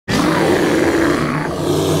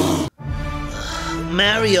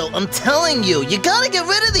Mario, I'm telling you, you gotta get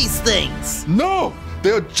rid of these things. No,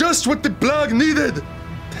 they're just what the blog needed.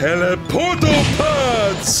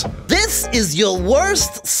 Teleportopods! This is your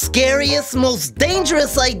worst, scariest, most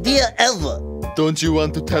dangerous idea ever. Don't you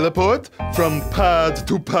want to teleport from pod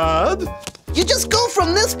to pod? You just go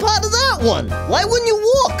from this pod to that one. Why wouldn't you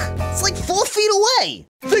walk? It's like 4 feet away.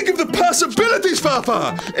 Think of the possibilities,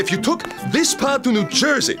 Fafa! If you took this pod to New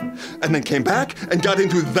Jersey and then came back and got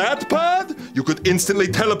into that pod, you could instantly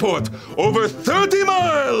teleport over 30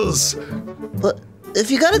 miles! But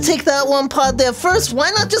if you gotta take that one pod there first,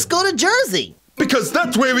 why not just go to Jersey? Because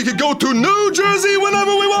that way we could go to New Jersey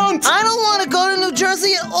whenever we want! I don't want to go to New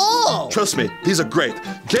Jersey at all! Trust me, these are great.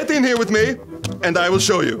 Get in here with me, and I will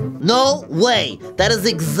show you. No way. That is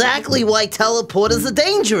exactly why teleporters are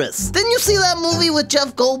dangerous. Didn't you see that movie with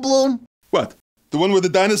Jeff Goldblum? What? The one where the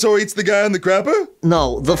dinosaur eats the guy on the crapper?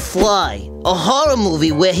 No, The Fly. A horror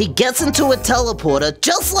movie where he gets into a teleporter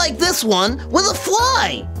just like this one with a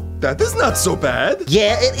fly. That is not so bad.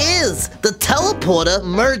 Yeah, it is. The teleporter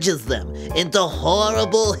merges them into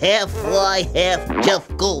horrible half-fly, half-Jeff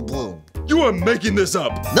Goldblum. You are making this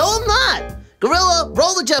up. No, I'm not. Gorilla,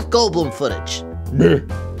 roll the Jeff Goldblum footage. Meh.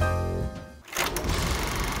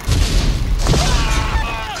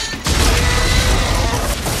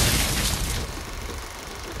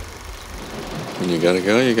 When you gotta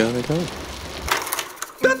go, you gotta go.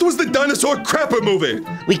 That was the dinosaur crapper movie.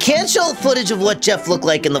 We can't show footage of what Jeff looked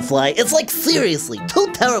like in The Fly. It's like, seriously, too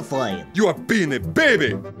terrifying. You are being a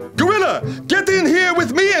baby. Gorilla, get in here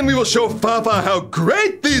with me and we will show Fafa how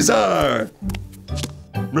great these are.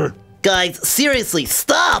 Meh. Guys, seriously,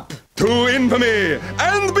 stop! To infamy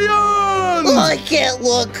and beyond! Oh, I can't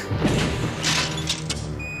look.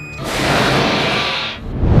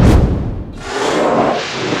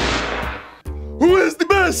 Who is the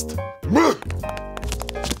best?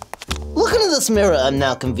 Look into this mirror I'm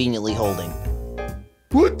now conveniently holding.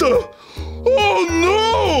 What the?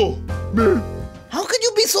 Oh no! How could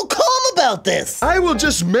you be so calm about this? I will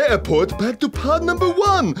just teleport back to pod number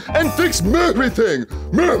 1 and fix everything.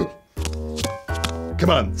 Come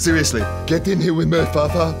on, seriously, get in here with me,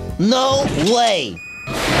 Fafa. No way.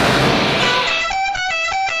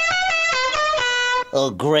 Oh,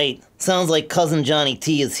 great. Sounds like Cousin Johnny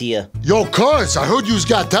T is here. Yo, cuz, I heard you's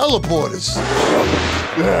got teleporters.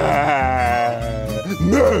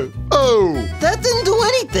 No. Oh, That didn't do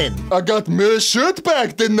anything. I got my shirt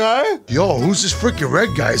back, didn't I? yo, who's this freaking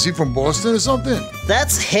red guy? Is he from Boston or something?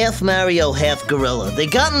 That's half Mario, half Gorilla. They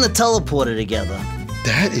got in the teleporter together.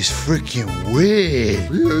 That is freaking weird.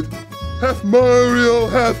 Weird. Half Mario,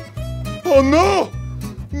 half... Oh no!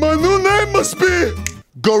 My new name must be...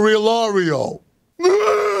 Gorillario.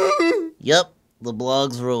 Yep, the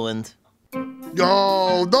blog's ruined.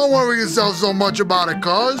 Yo, don't worry yourself so much about it,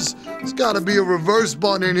 cuz. There's gotta be a reverse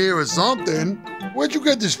button in here or something. Where'd you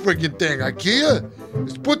get this freaking thing, IKEA?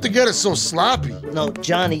 It's put together so sloppy. No,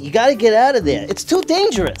 Johnny, you gotta get out of there. It's too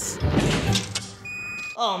dangerous.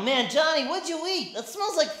 Oh man, Johnny, what'd you eat? That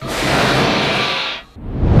smells like...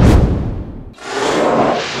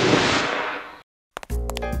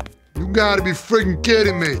 You gotta be freaking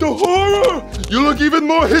kidding me. The horror! You look even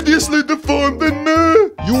more hideously deformed than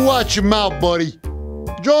me! You watch your mouth, buddy.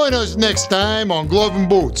 Join us next time on Glove and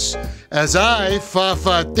Boots as I,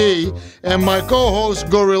 Fafati, and my co-host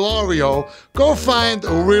Gorillario go find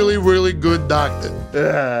a really, really good doctor.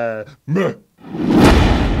 Meh.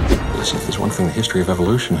 Listen, if there's one thing the history of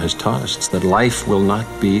evolution has taught us, it's that life will not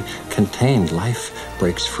be contained. Life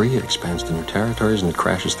breaks free, it expands to new territories, and it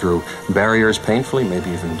crashes through barriers painfully, maybe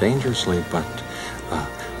even dangerously, but, well,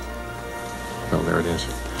 there it is.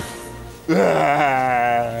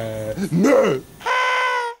 No!